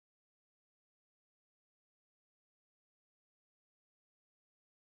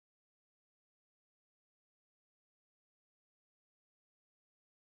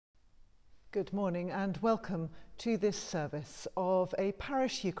Good morning and welcome to this service of a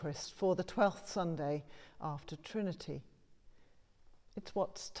parish Eucharist for the 12th Sunday after Trinity. It's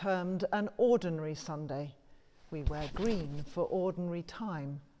what's termed an ordinary Sunday. We wear green for ordinary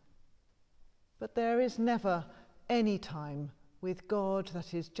time. But there is never any time with God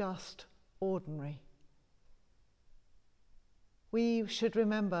that is just ordinary. We should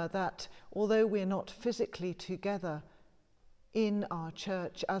remember that although we're not physically together in our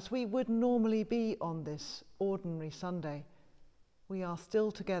church as we would normally be on this ordinary Sunday, we are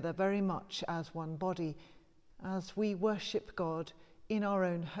still together very much as one body as we worship God in our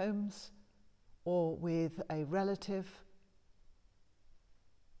own homes or with a relative,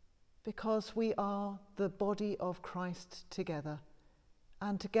 because we are the body of Christ together,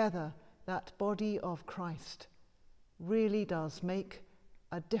 and together that body of Christ really does make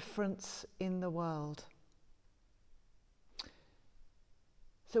a difference in the world.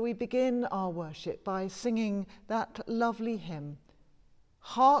 So we begin our worship by singing that lovely hymn,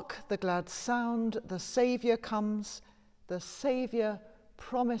 "Hark the glad sound, the Saviour comes, the Saviour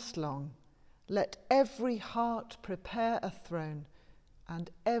promised long. Let every heart prepare a throne,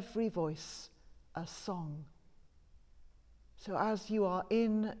 and every voice a song." So as you are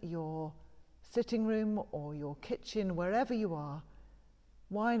in your sitting room or your kitchen, wherever you are,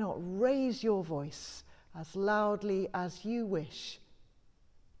 why not raise your voice as loudly as you wish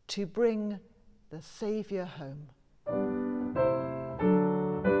to bring the Saviour home.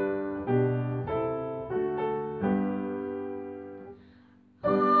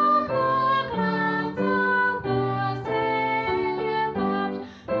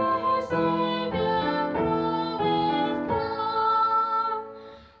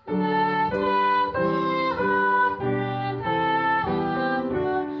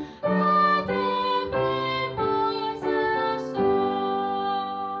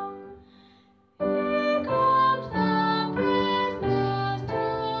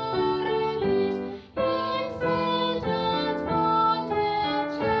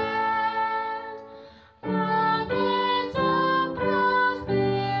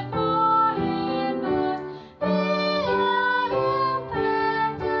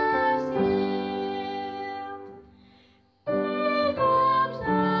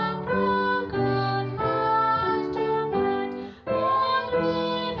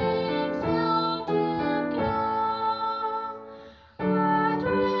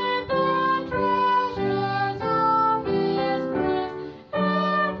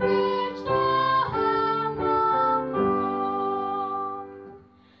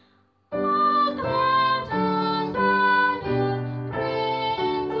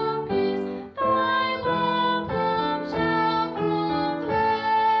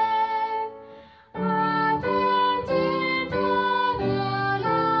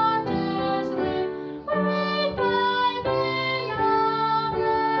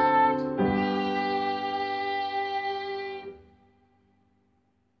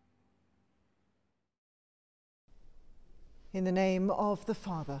 In the name of the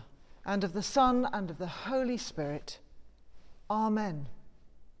Father, and of the Son, and of the Holy Spirit. Amen.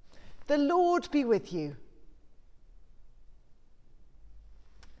 The Lord be with you.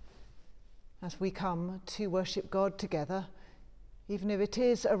 As we come to worship God together, even if it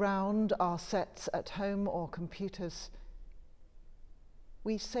is around our sets at home or computers,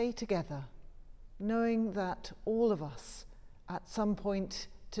 we say together, knowing that all of us at some point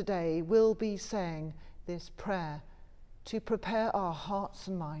today will be saying this prayer to prepare our hearts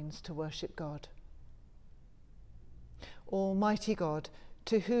and minds to worship God. Almighty God,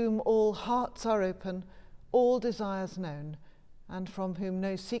 to whom all hearts are open, all desires known, and from whom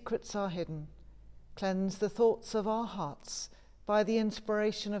no secrets are hidden, cleanse the thoughts of our hearts by the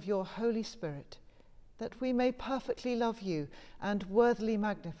inspiration of your Holy Spirit, that we may perfectly love you and worthily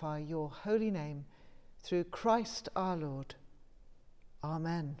magnify your holy name, through Christ our Lord.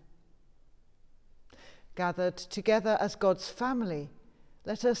 Amen. Gathered together as God's family,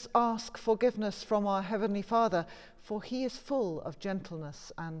 let us ask forgiveness from our Heavenly Father, for he is full of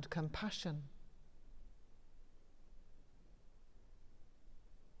gentleness and compassion.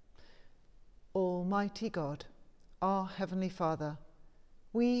 Almighty God, our Heavenly Father,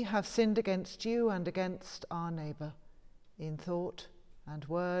 we have sinned against you and against our neighbour, in thought and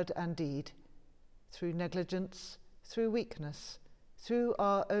word and deed, through negligence, through weakness, through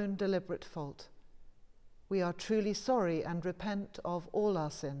our own deliberate fault. We are truly sorry and repent of all our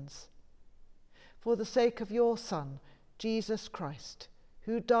sins. For the sake of your Son, Jesus Christ,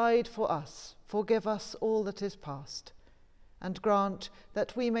 who died for us, forgive us all that is past, and grant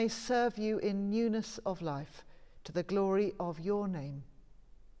that we may serve you in newness of life, to the glory of your name.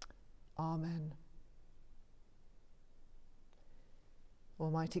 Amen.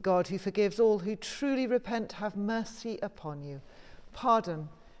 Almighty God, who forgives all who truly repent, have mercy upon you, pardon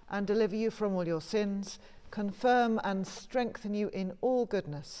and deliver you from all your sins, confirm and strengthen you in all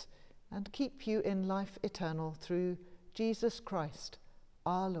goodness, and keep you in life eternal through Jesus Christ,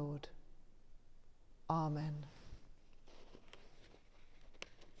 our Lord. Amen.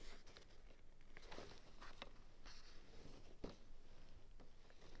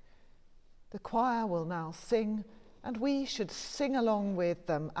 The choir will now sing, and we should sing along with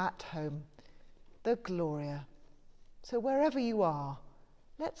them at home, the Gloria. So wherever you are,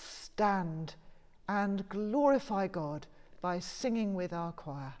 let's stand and glorify God by singing with our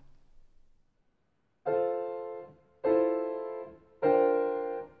choir.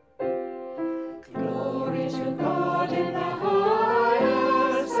 Glory to God in the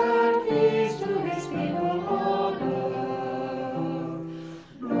highest, and peace to his people on earth.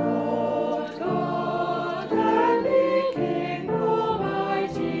 Lord God and the King,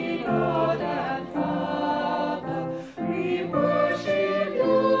 Almighty God and Father, we worship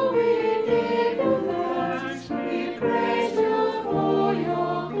you, we give you thanks, we praise you for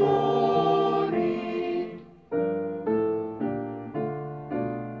your glory.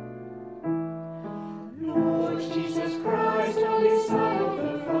 Lord Jesus Christ, only Son of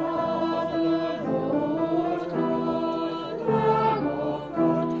the Father, Lord God, Lamb of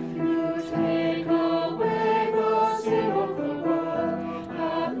God, you take away the sin of the world,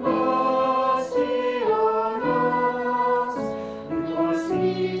 have mercy on us. You are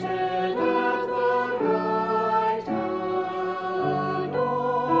seated at the right hand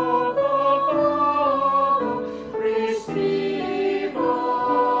of the Father. Receive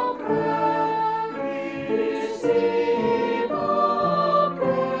our prayer, receive our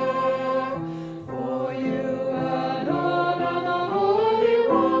prayer. For you alone are the Holy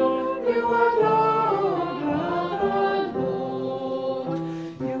One, you alone are the Lord.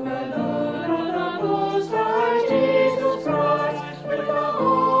 You alone are the Most High, Jesus Christ, with the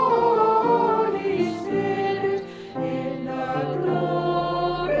Holy Spirit, in the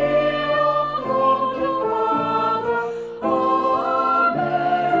glory of God the Father. Amen.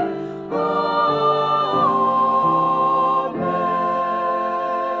 Amen.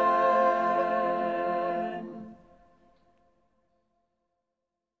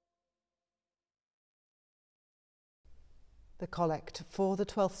 The Collect for the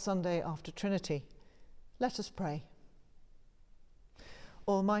 12th Sunday after Trinity. Let us pray.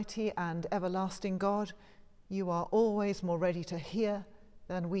 Almighty and everlasting God, you are always more ready to hear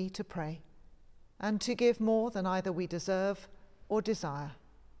than we to pray, and to give more than either we deserve or desire.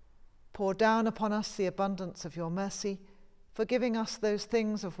 Pour down upon us the abundance of your mercy, forgiving us those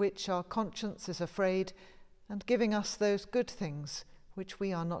things of which our conscience is afraid, and giving us those good things which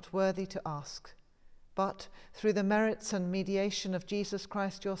we are not worthy to ask. But through the merits and mediation of Jesus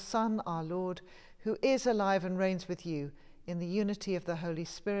Christ, your Son, our Lord, who is alive and reigns with you in the unity of the Holy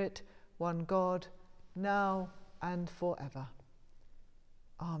Spirit, one God, now and forever.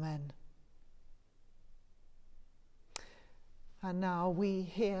 Amen. And now we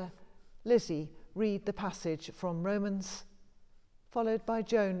hear Lizzie read the passage from Romans, followed by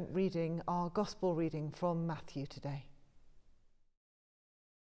Joan reading our Gospel reading from Matthew today.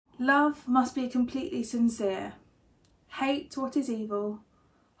 Love must be completely sincere. Hate what is evil,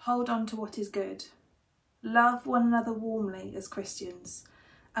 hold on to what is good. Love one another warmly as Christians,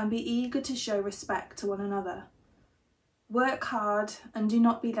 and be eager to show respect to one another. Work hard and do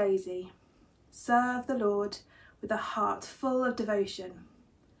not be lazy. Serve the Lord with a heart full of devotion.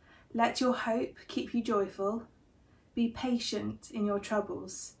 Let your hope keep you joyful. Be patient in your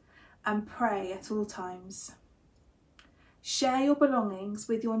troubles, and pray at all times. Share your belongings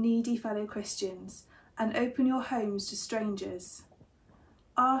with your needy fellow Christians and open your homes to strangers.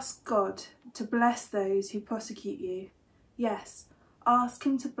 Ask God to bless those who persecute you. Yes, ask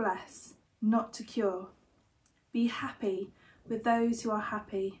him to bless, not to cure. Be happy with those who are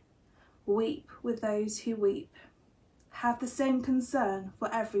happy. Weep with those who weep. Have the same concern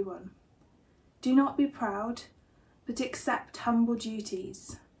for everyone. Do not be proud, but accept humble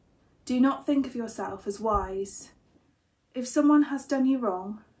duties. Do not think of yourself as wise. If someone has done you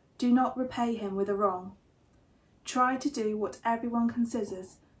wrong, do not repay him with a wrong. Try to do what everyone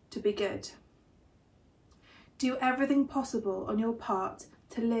considers to be good. Do everything possible on your part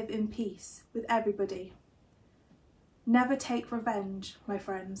to live in peace with everybody. Never take revenge, my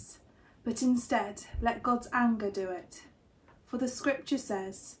friends, but instead let God's anger do it. For the scripture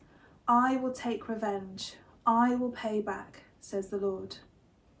says, I will take revenge, I will pay back, says the Lord.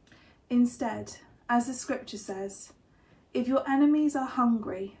 Instead, as the scripture says, if your enemies are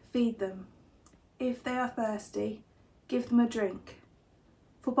hungry, Feed them. If they are thirsty, give them a drink.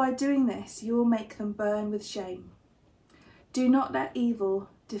 For by doing this, you will make them burn with shame. Do not let evil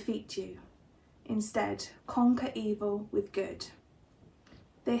defeat you. Instead, conquer evil with good.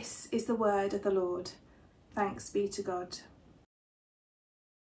 This is the word of the Lord. Thanks be to God.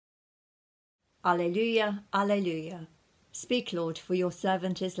 Alleluia, alleluia. Speak, Lord, for your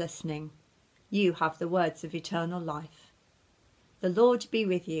servant is listening. You have the words of eternal life. The Lord be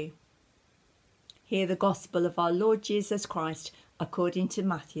with you. Hear the gospel of our Lord Jesus Christ according to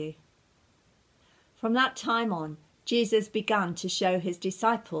Matthew. From that time on, Jesus began to show his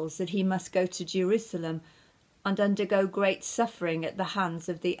disciples that he must go to Jerusalem and undergo great suffering at the hands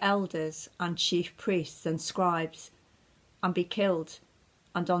of the elders and chief priests and scribes, and be killed,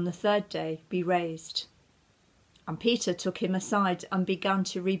 and on the third day be raised. And Peter took him aside and began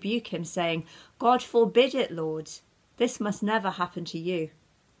to rebuke him, saying, God forbid it, Lord, this must never happen to you.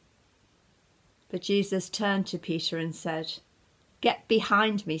 But Jesus turned to Peter and said, Get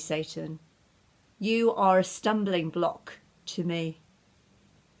behind me, Satan. You are a stumbling block to me,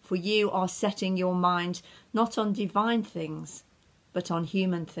 for you are setting your mind not on divine things, but on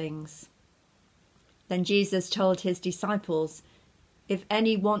human things. Then Jesus told his disciples, If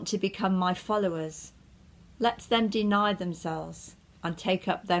any want to become my followers, let them deny themselves and take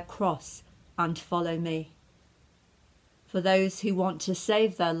up their cross and follow me. For those who want to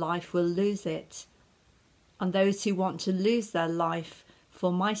save their life will lose it, and those who want to lose their life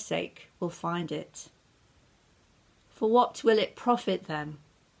for my sake will find it. For what will it profit them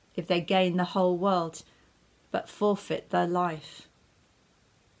if they gain the whole world but forfeit their life?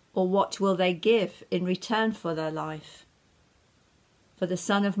 Or what will they give in return for their life? For the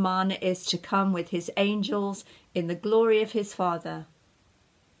Son of Man is to come with his angels in the glory of his Father,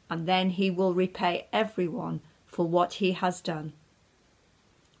 and then he will repay everyone for what he has done.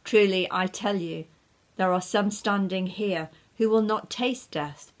 Truly, I tell you, there are some standing here who will not taste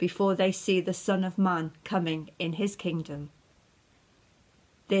death before they see the Son of Man coming in his kingdom.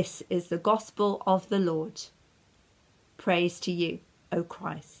 This is the gospel of the Lord. Praise to you, O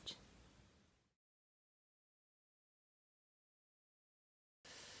Christ.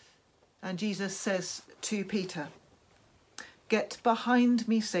 And Jesus says to Peter, Get behind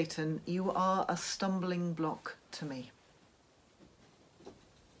me, Satan, you are a stumbling block to me.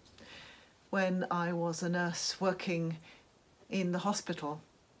 When I was a nurse working in the hospital,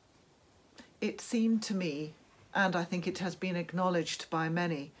 it seemed to me, and I think it has been acknowledged by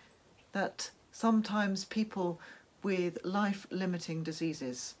many, that sometimes people with life-limiting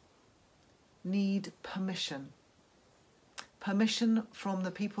diseases need permission from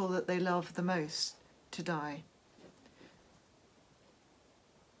the people that they love the most to die.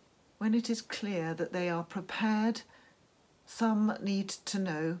 When it is clear that they are prepared, some need to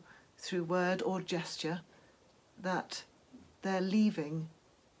know through word or gesture that their leaving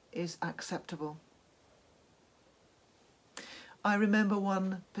is acceptable. I remember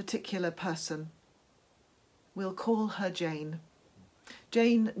one particular person. We'll call her Jane.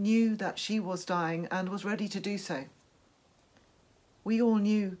 Jane knew that she was dying and was ready to do so. We all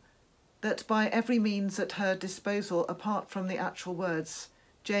knew that by every means at her disposal, apart from the actual words,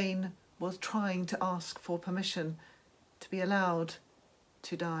 Jane was trying to ask for permission to be allowed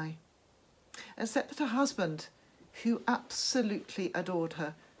to die. Except that her husband, who absolutely adored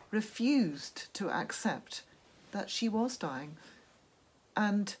her, refused to accept that she was dying,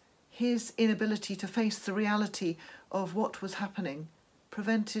 and his inability to face the reality of what was happening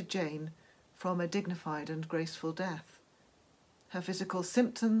prevented Jane from a dignified and graceful death. Her physical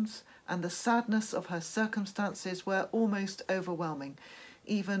symptoms and the sadness of her circumstances were almost overwhelming,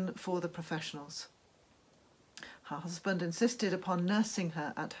 even for the professionals. Her husband insisted upon nursing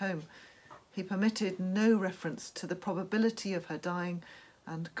her at home. He permitted no reference to the probability of her dying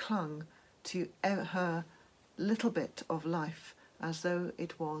and clung to her little bit of life as though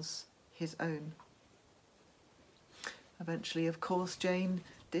it was his own. Eventually, of course, Jane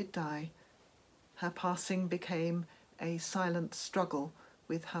did die. Her passing became a silent struggle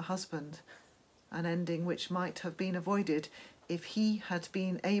with her husband, an ending which might have been avoided if he had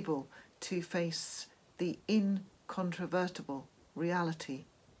been able to face the incontrovertible reality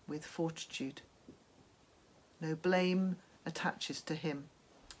with fortitude. No blame attaches to him.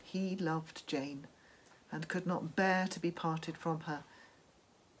 He loved Jane and could not bear to be parted from her.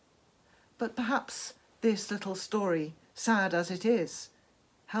 But perhaps this little story, sad as it is,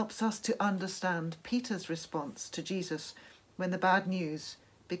 helps us to understand Peter's response to Jesus when the bad news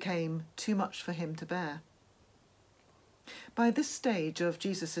became too much for him to bear. By this stage of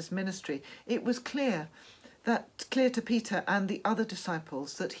Jesus' ministry, it was clear that clear to Peter and the other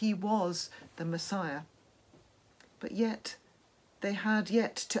disciples that he was the Messiah. But yet they had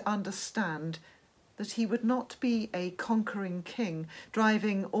yet to understand that he would not be a conquering king,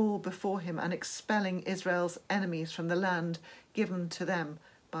 driving all before him and expelling Israel's enemies from the land given to them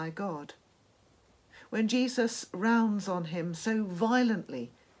by God. When Jesus rounds on him so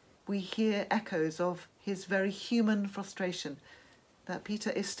violently, we hear echoes of his very human frustration that Peter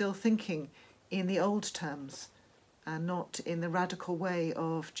is still thinking in the old terms and not in the radical way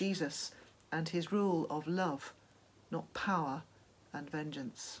of Jesus and his rule of love, not power and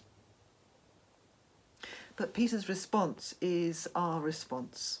vengeance. But Peter's response is our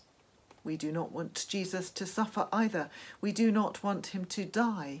response. We do not want Jesus to suffer either. We do not want him to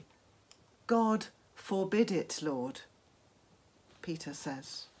die. God forbid it, Lord, Peter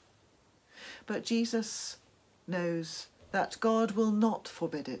says. But Jesus knows that God will not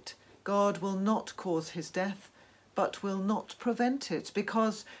forbid it. God will not cause his death, but will not prevent it,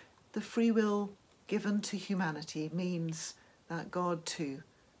 because the free will given to humanity means that God too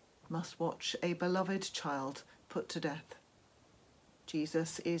must watch a beloved child put to death.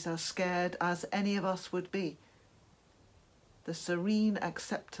 Jesus is as scared as any of us would be. The serene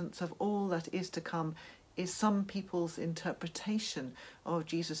acceptance of all that is to come is some people's interpretation of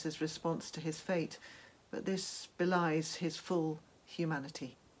Jesus' response to his fate, but this belies his full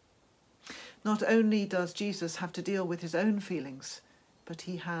humanity. Not only does Jesus have to deal with his own feelings, but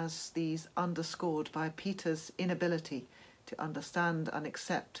he has these underscored by Peter's inability to understand and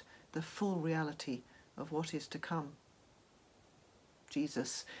accept the full reality of what is to come.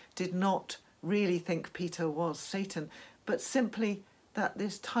 Jesus did not really think Peter was Satan, but simply that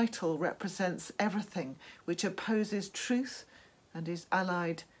this title represents everything which opposes truth and is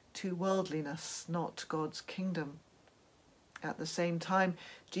allied to worldliness, not God's kingdom. At the same time,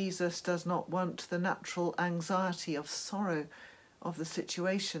 Jesus does not want the natural anxiety of sorrow of the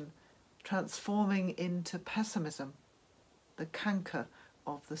situation transforming into pessimism, the canker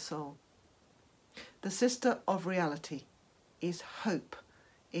of the soul. The sister of reality is hope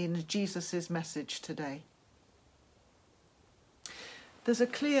in Jesus' message today. There's a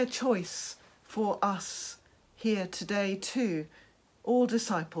clear choice for us here today too. All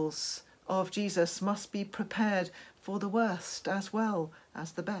disciples of Jesus must be prepared for the worst as well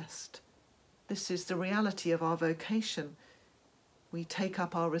as the best. This is the reality of our vocation. We take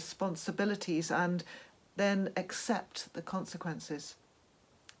up our responsibilities and then accept the consequences.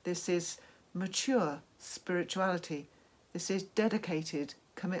 This is mature spirituality. This is dedicated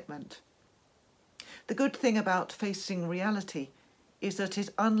commitment. The good thing about facing reality is that it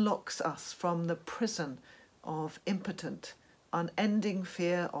unlocks us from the prison of impotent, unending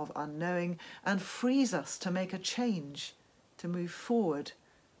fear of unknowing, and frees us to make a change, to move forward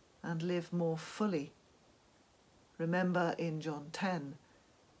and live more fully. Remember in John 10,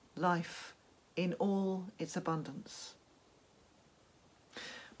 life in all its abundance.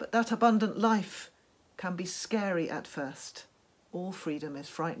 But that abundant life can be scary at first. All freedom is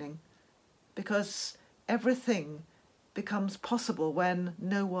frightening, because everything becomes possible when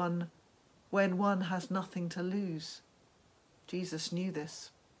one has nothing to lose. Jesus knew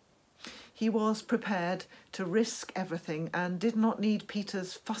this. He was prepared to risk everything and did not need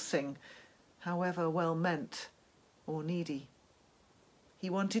Peter's fussing, however well meant or needy. He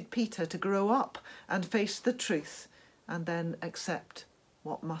wanted Peter to grow up and face the truth and then accept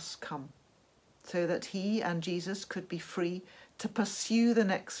what must come, so that he and Jesus could be free to pursue the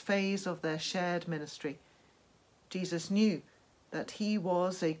next phase of their shared ministry. Jesus knew that he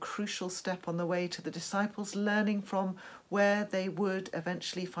was a crucial step on the way to the disciples learning from where they would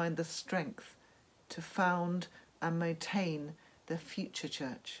eventually find the strength to found and maintain the future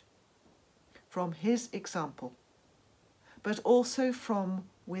church. From his example, but also from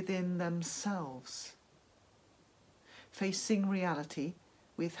within themselves. Facing reality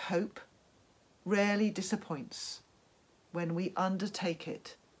with hope rarely disappoints when we undertake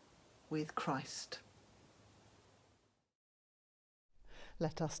it with Christ.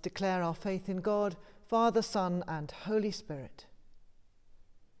 Let us declare our faith in God, Father, Son, and Holy Spirit.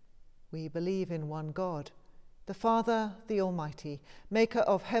 We believe in one God, the Father, the Almighty, maker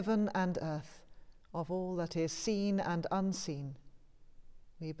of heaven and earth, of all that is seen and unseen.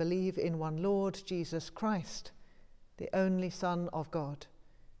 We believe in one Lord Jesus Christ, the only Son of God,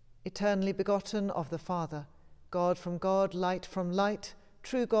 eternally begotten of the Father, God from God, light from light,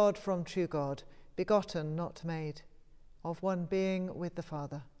 true God from true God, begotten, not made, of one being with the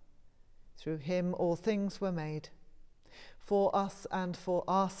Father. Through him all things were made. For us and for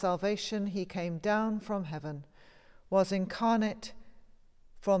our salvation he came down from heaven, was incarnate,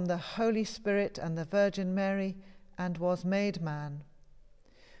 from the Holy Spirit and the Virgin Mary, and was made man.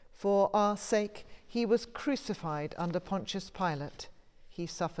 For our sake he was crucified under Pontius Pilate. He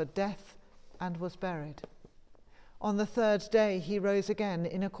suffered death and was buried. On the third day he rose again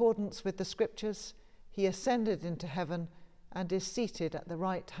in accordance with the Scriptures. He ascended into heaven and is seated at the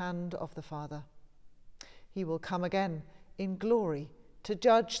right hand of the Father. He will come again in glory to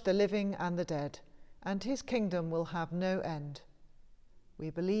judge the living and the dead, and his kingdom will have no end. We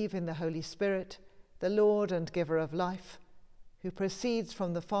believe in the Holy Spirit, the Lord and giver of life, who proceeds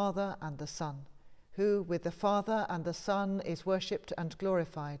from the Father and the Son, who with the Father and the Son is worshipped and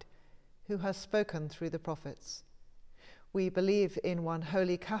glorified, who has spoken through the prophets. We believe in one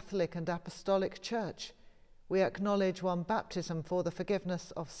holy Catholic and Apostolic Church. We acknowledge one baptism for the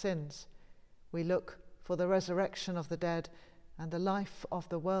forgiveness of sins. We look for the resurrection of the dead and the life of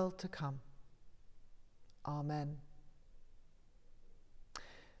the world to come. Amen.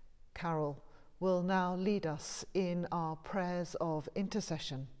 Carol will now lead us in our prayers of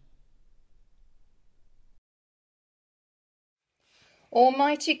intercession.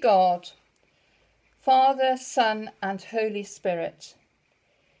 Almighty God, Father, Son, and Holy Spirit,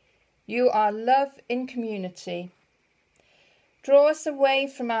 you are love in community. Draw us away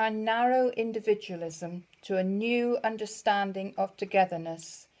from our narrow individualism to a new understanding of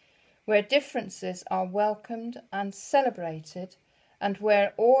togetherness, where differences are welcomed and celebrated, and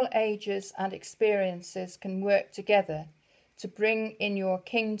where all ages and experiences can work together to bring in your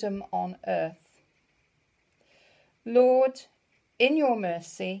kingdom on earth. Lord, in your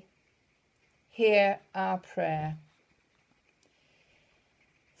mercy, hear our prayer.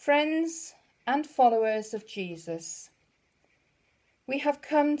 Friends and followers of Jesus, we have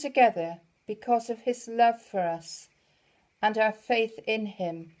come together because of his love for us and our faith in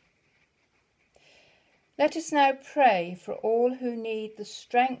him. Let us now pray for all who need the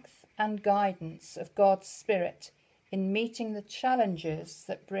strength and guidance of God's Spirit in meeting the challenges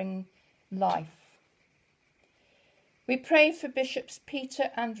that bring life. We pray for Bishops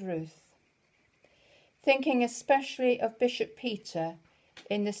Peter and Ruth, thinking especially of Bishop Peter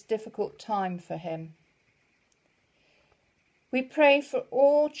in this difficult time for him. We pray for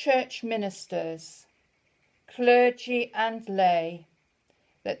all church ministers, clergy and lay,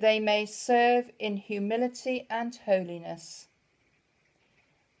 that they may serve in humility and holiness.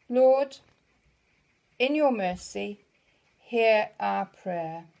 Lord, in your mercy, hear our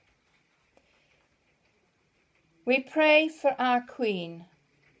prayer. We pray for our Queen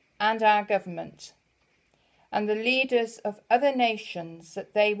and our government and the leaders of other nations,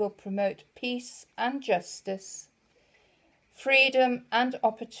 that they will promote peace and justice, freedom and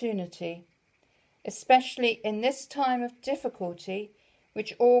opportunity, especially in this time of difficulty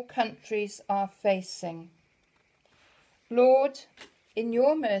which all countries are facing. Lord, in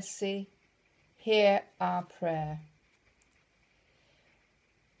your mercy, hear our prayer.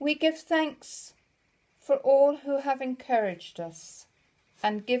 We give thanks for all who have encouraged us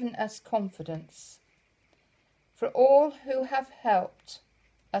and given us confidence, for all who have helped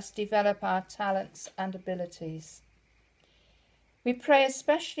us develop our talents and abilities. We pray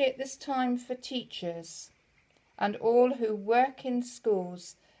especially at this time for teachers and all who work in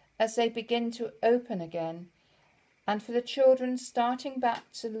schools as they begin to open again, and for the children starting back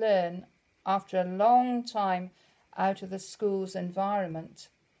to learn after a long time out of the school's environment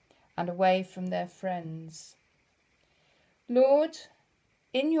and away from their friends. Lord,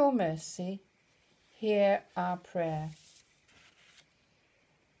 in your mercy, hear our prayer.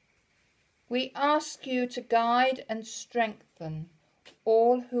 We ask you to guide and strengthen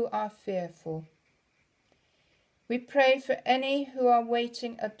all who are fearful. We pray for any who are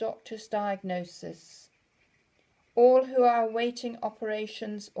waiting a doctor's diagnosis, all who are awaiting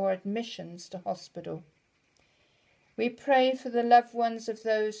operations or admissions to hospital. We pray for the loved ones of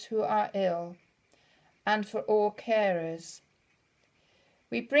those who are ill and for all carers.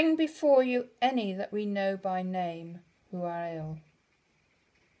 We bring before you any that we know by name who are ill.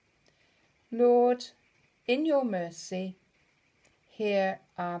 Lord, in your mercy, hear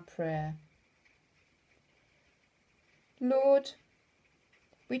our prayer. Lord,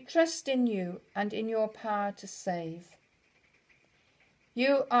 we trust in you and in your power to save.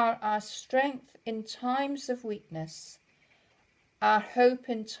 You are our strength in times of weakness, our hope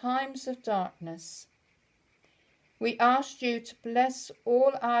in times of darkness. We ask you to bless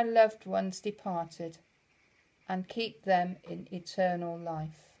all our loved ones departed and keep them in eternal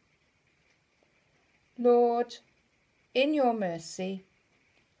life. Lord, in your mercy,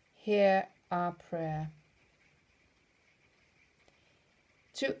 hear our prayer.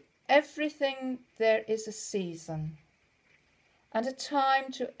 To everything there is a season, and a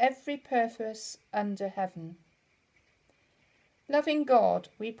time to every purpose under heaven. Loving God,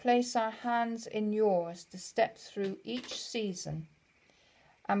 we place our hands in yours to step through each season,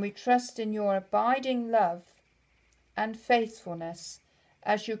 and we trust in your abiding love and faithfulness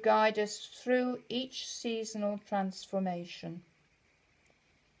as you guide us through each seasonal transformation.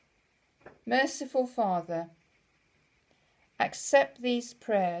 Merciful Father, accept these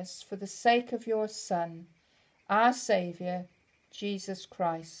prayers for the sake of your Son, our Saviour, Jesus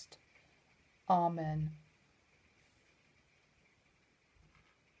Christ. Amen.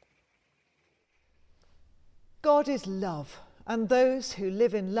 God is love, and those who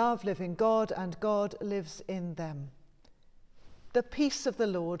live in love live in God, and God lives in them. The peace of the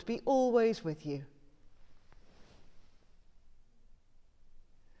Lord be always with you.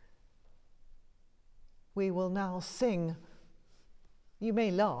 We will now sing, you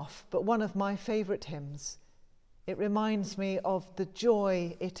may laugh, but one of my favourite hymns. It reminds me of the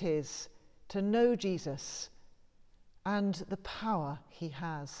joy it is to know Jesus and the power he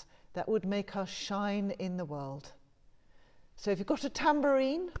has that would make us shine in the world. So if you've got a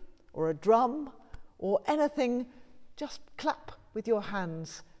tambourine or a drum or anything, just clap with your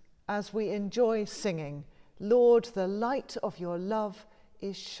hands as we enjoy singing, Lord, the light of your love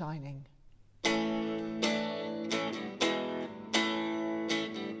is shining.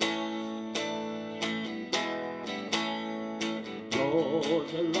 Lord,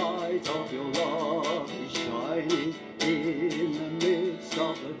 the light of your love is shining in the midst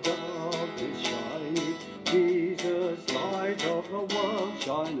of the darkness shining. Jesus, light of the world,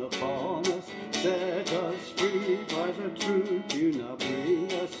 shine upon us. Set us free by the truth you now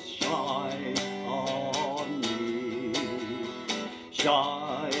bring us. Shine on me.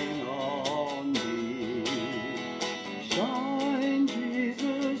 Shine on me. Shine,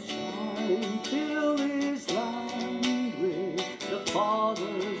 Jesus, shine. Fill this land with the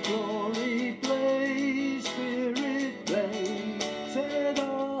Father's glory. Blaze, Spirit, blaze. Set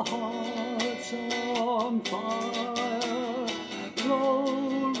our hearts on fire.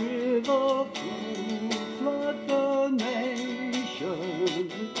 Flow, river, flow. Flood the nations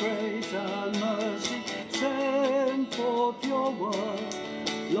with grace and mercy. Send forth your word,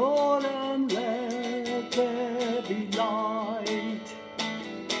 Lord, and let there be light.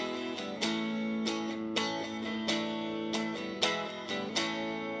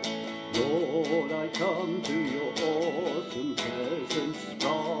 Lord, I come to your awesome presence,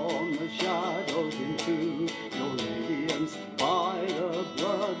 from the shadows into your radiance. By the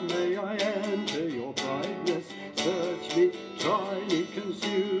blood may I enter your brightness. Search me, try me,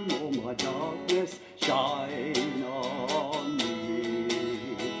 consume all my darkness. Shine on me,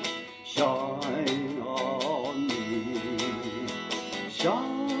 shine on me.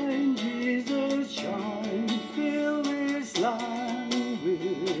 Shine, Jesus, shine, fill this land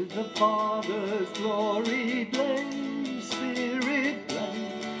with the Father's glory. Blaze, Spirit,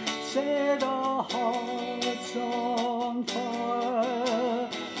 blaze, set our hearts on fire.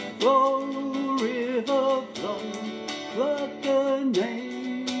 Flow, river, flow, flood the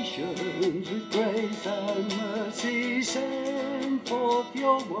nations with grace and mercy. Send forth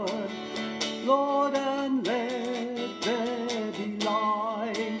your word, Lord, and let there be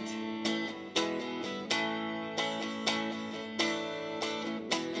light.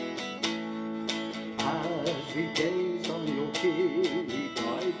 As we gaze on your kingly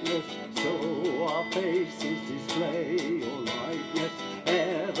brightness, so our faces display your likeness,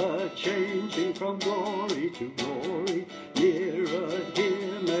 ever changing from glory to glory. Nearer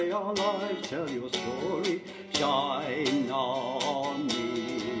here may our life tell your story. Shine on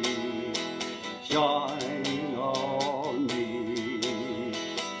me, shine on me.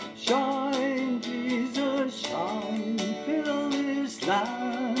 Shine, Jesus, shine, fill this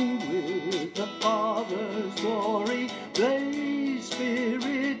land with the Father's glory. Blaze,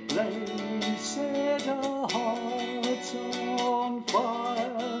 Spirit, blaze, set our hearts on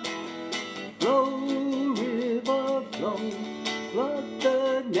fire. Flow, river, flow, flood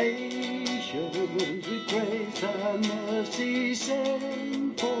the nations with grace and mercy.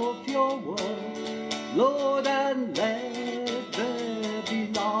 Send forth your word, Lord, and let there be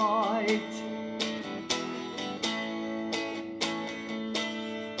light.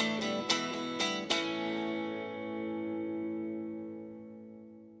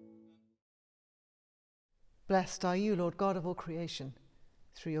 Blessed are you, Lord God of all creation.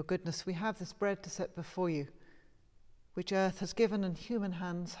 Through your goodness we have this bread to set before you, which earth has given and human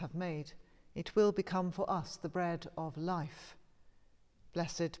hands have made. It will become for us the bread of life.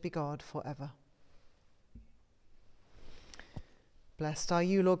 Blessed be God forever. Blessed are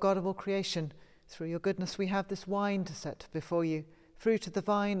you, Lord God of all creation. Through your goodness we have this wine to set before you, fruit of the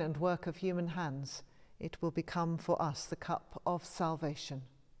vine and work of human hands. It will become for us the cup of salvation.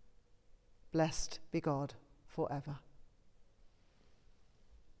 Blessed be God forever.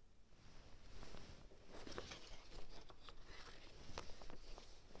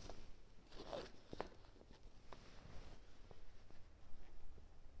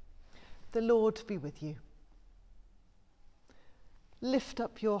 The Lord be with you. Lift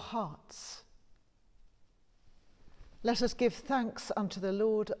up your hearts. Let us give thanks unto the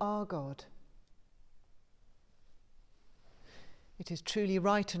Lord our God. It is truly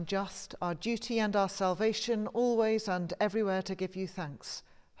right and just, our duty and our salvation, always and everywhere to give you thanks,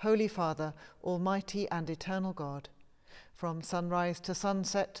 Holy Father, Almighty and eternal God. From sunrise to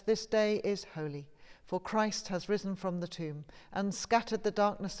sunset, this day is holy. For Christ has risen from the tomb and scattered the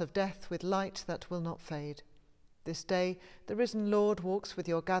darkness of death with light that will not fade. This day the risen Lord walks with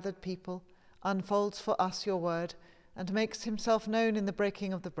your gathered people, unfolds for us your word, and makes himself known in the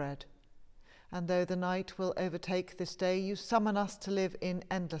breaking of the bread. And though the night will overtake this day, you summon us to live in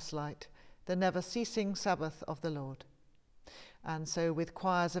endless light, the never-ceasing Sabbath of the Lord. And so with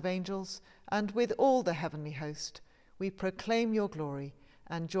choirs of angels and with all the heavenly host, we proclaim your glory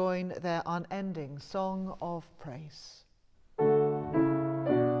and join their unending song of praise.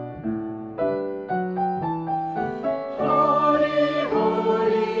 Holy,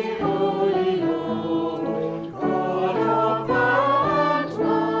 holy, holy Lord, God of power and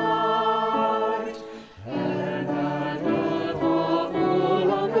might, heaven and earth are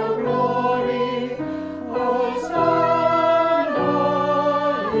full of your glory. Hosanna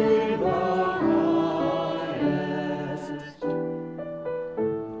in the highest.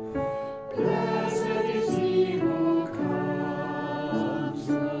 Blessed is he who comes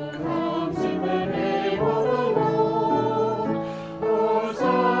in the name of the Lord.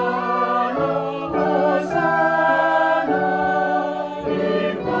 Hosanna, Hosanna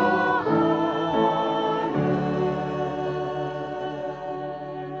in the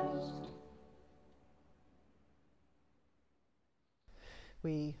highest.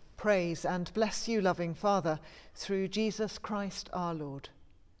 We praise and bless you, loving Father, through Jesus Christ our Lord.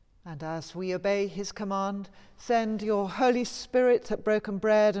 And as we obey his command, send your Holy Spirit that broken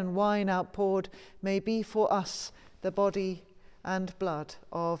bread and wine outpoured may be for us the body and blood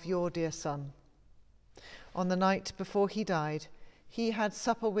of your dear Son. On the night before he died, he had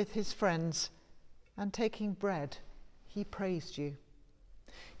supper with his friends, and taking bread, he praised you.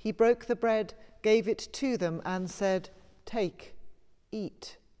 He broke the bread, gave it to them, and said, "Take,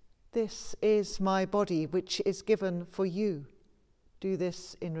 eat. This is my body, which is given for you. Do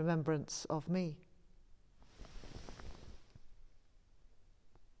this in remembrance of me."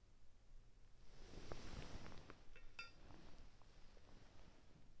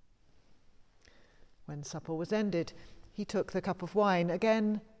 When supper was ended, he took the cup of wine.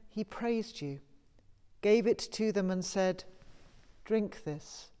 Again, he praised you, gave it to them, and said, "Drink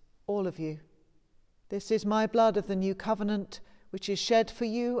this, all of you. This is my blood of the new covenant, which is shed for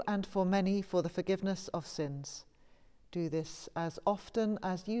you and for many for the forgiveness of sins. Do this as often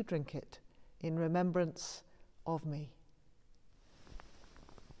as you drink it in remembrance of me."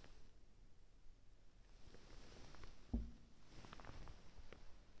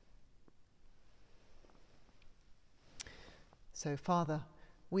 So, Father,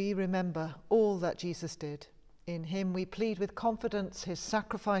 we remember all that Jesus did. In him we plead with confidence his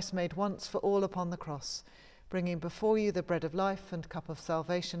sacrifice made once for all upon the cross. Bringing before you the bread of life and cup of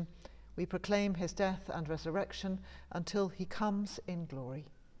salvation, we proclaim his death and resurrection until he comes in glory.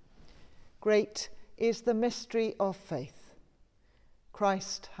 Great is the mystery of faith.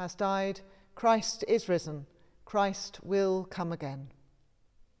 Christ has died, Christ is risen, Christ will come again.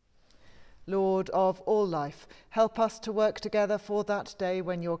 Lord of all life, help us to work together for that day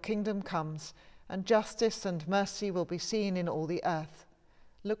when your kingdom comes and justice and mercy will be seen in all the earth.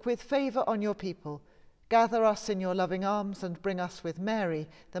 Look with favour on your people. Gather us in your loving arms and bring us with Mary,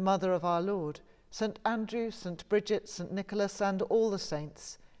 the mother of our Lord, St. Andrew, St. Bridget, St. Nicholas, and all the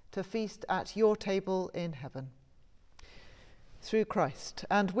saints, to feast at your table in heaven. Through Christ,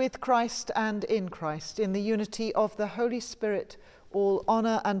 and with Christ, and in Christ, in the unity of the Holy Spirit, all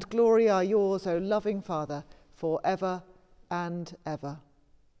honour and glory are yours, O loving Father, for ever and ever.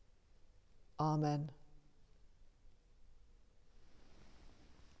 Amen.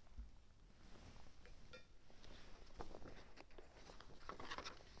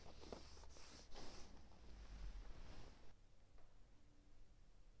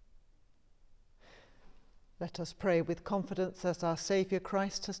 Let us pray with confidence as our Saviour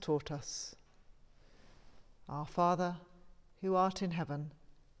Christ has taught us. Our Father, who art in heaven,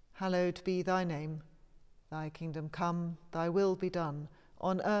 hallowed be thy name. Thy kingdom come, thy will be done,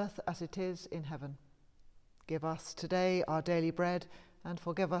 on earth as it is in heaven. Give us today our daily bread, and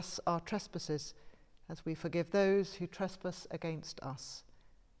forgive us our trespasses, as we forgive those who trespass against us.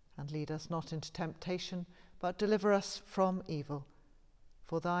 And lead us not into temptation, but deliver us from evil.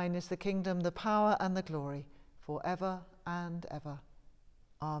 For thine is the kingdom, the power, and the glory, for ever and ever.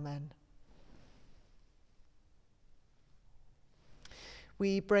 Amen.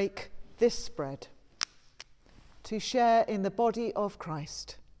 We break this bread to share in the body of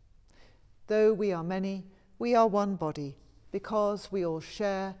Christ. Though we are many, we are one body, because we all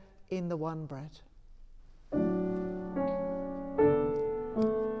share in the one bread.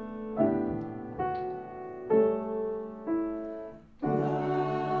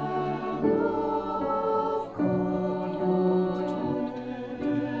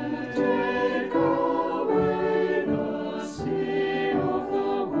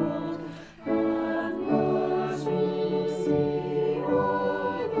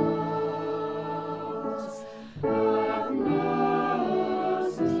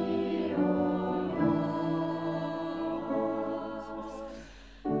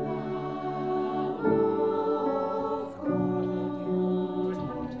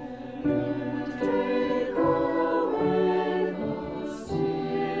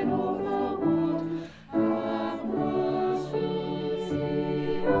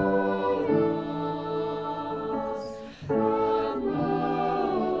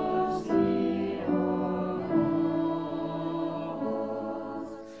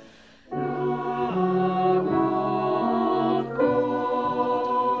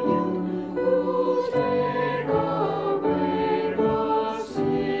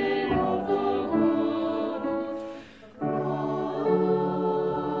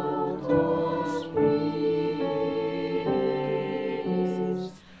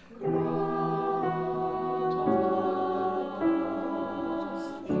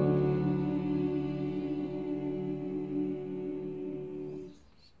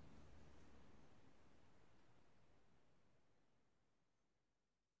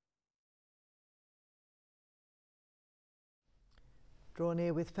 Draw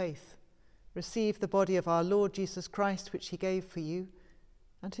near with faith. Receive the body of our Lord Jesus Christ, which he gave for you,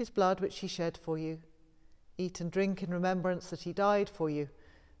 and his blood, which he shed for you. Eat and drink in remembrance that he died for you,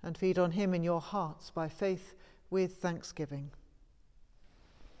 and feed on him in your hearts by faith with thanksgiving.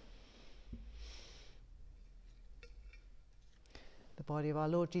 The body of our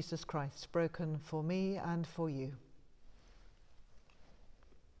Lord Jesus Christ, broken for me and for you.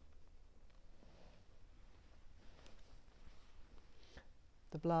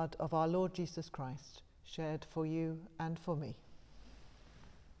 The blood of our Lord Jesus Christ, shed for you and for me.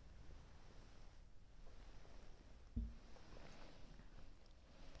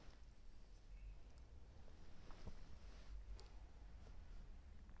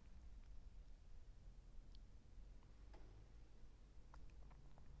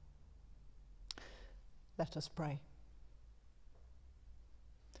 Let us pray.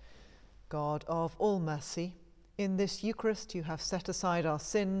 God of all mercy, in this Eucharist you have set aside our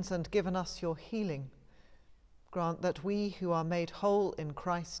sins and given us your healing. Grant that we who are made whole in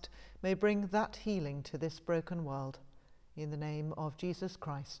Christ may bring that healing to this broken world. In the name of Jesus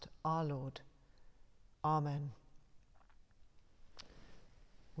Christ, our Lord. Amen.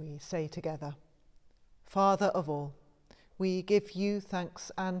 We say together, Father of all, we give you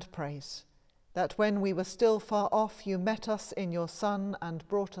thanks and praise, that when we were still far off, you met us in your Son and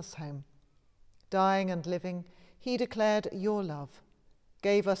brought us home. Dying and living, he declared your love,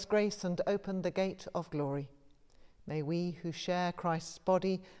 gave us grace and opened the gate of glory. May we who share Christ's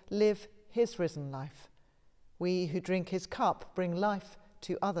body live his risen life. We who drink his cup bring life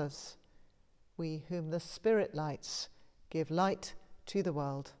to others. We whom the Spirit lights give light to the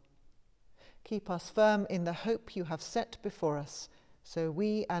world. Keep us firm in the hope you have set before us, so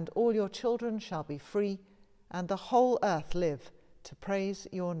we and all your children shall be free, and the whole earth live to praise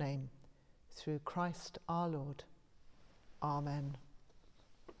your name. Through Christ our Lord. Amen.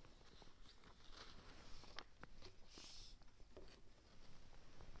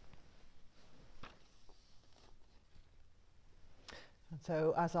 And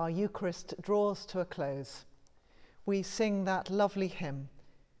so as our Eucharist draws to a close, we sing that lovely hymn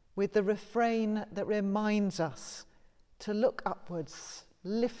with the refrain that reminds us to look upwards,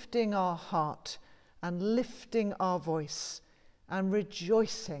 lifting our heart and lifting our voice and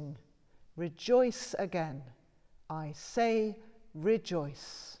rejoicing. Rejoice again. I say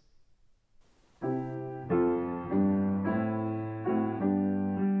rejoice.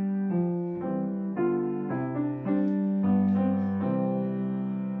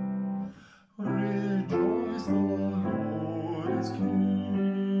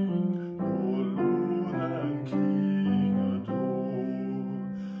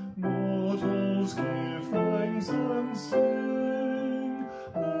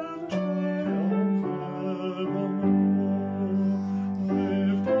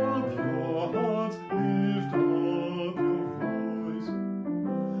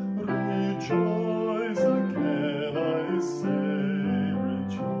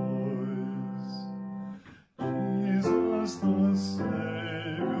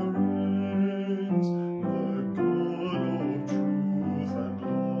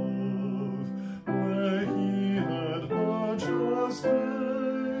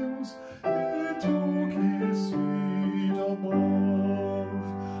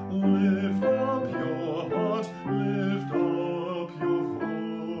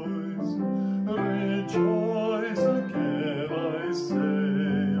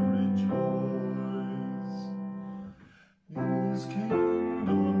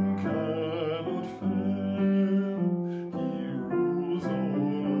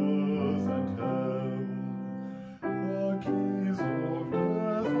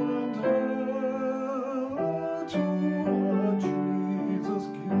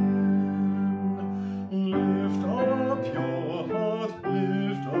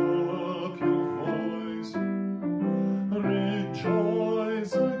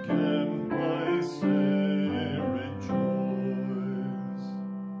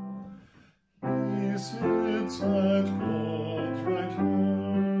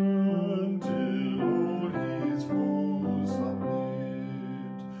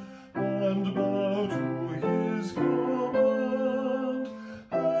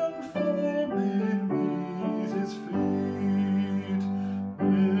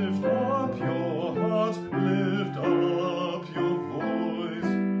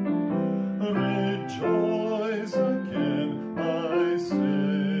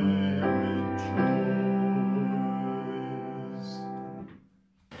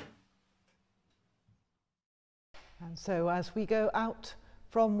 so as we go out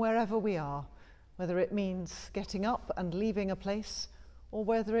from wherever we are, whether it means getting up and leaving a place, or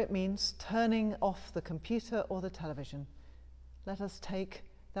whether it means turning off the computer or the television, let us take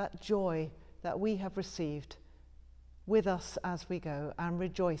that joy that we have received with us as we go and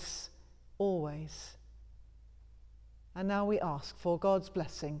rejoice always. And now we ask for God's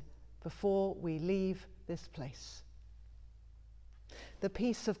blessing before we leave this place. The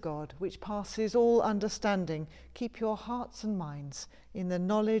peace of God, which passes all understanding, keep your hearts and minds in the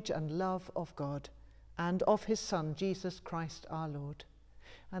knowledge and love of God and of his Son, Jesus Christ our Lord.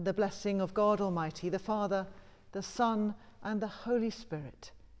 And the blessing of God Almighty, the Father, the Son, and the Holy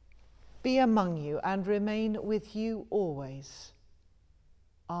Spirit be among you and remain with you always.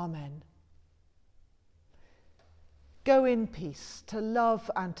 Amen. Go in peace to love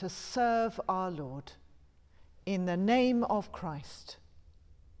and to serve our Lord. In the name of Christ.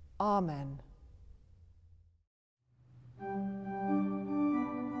 Amen.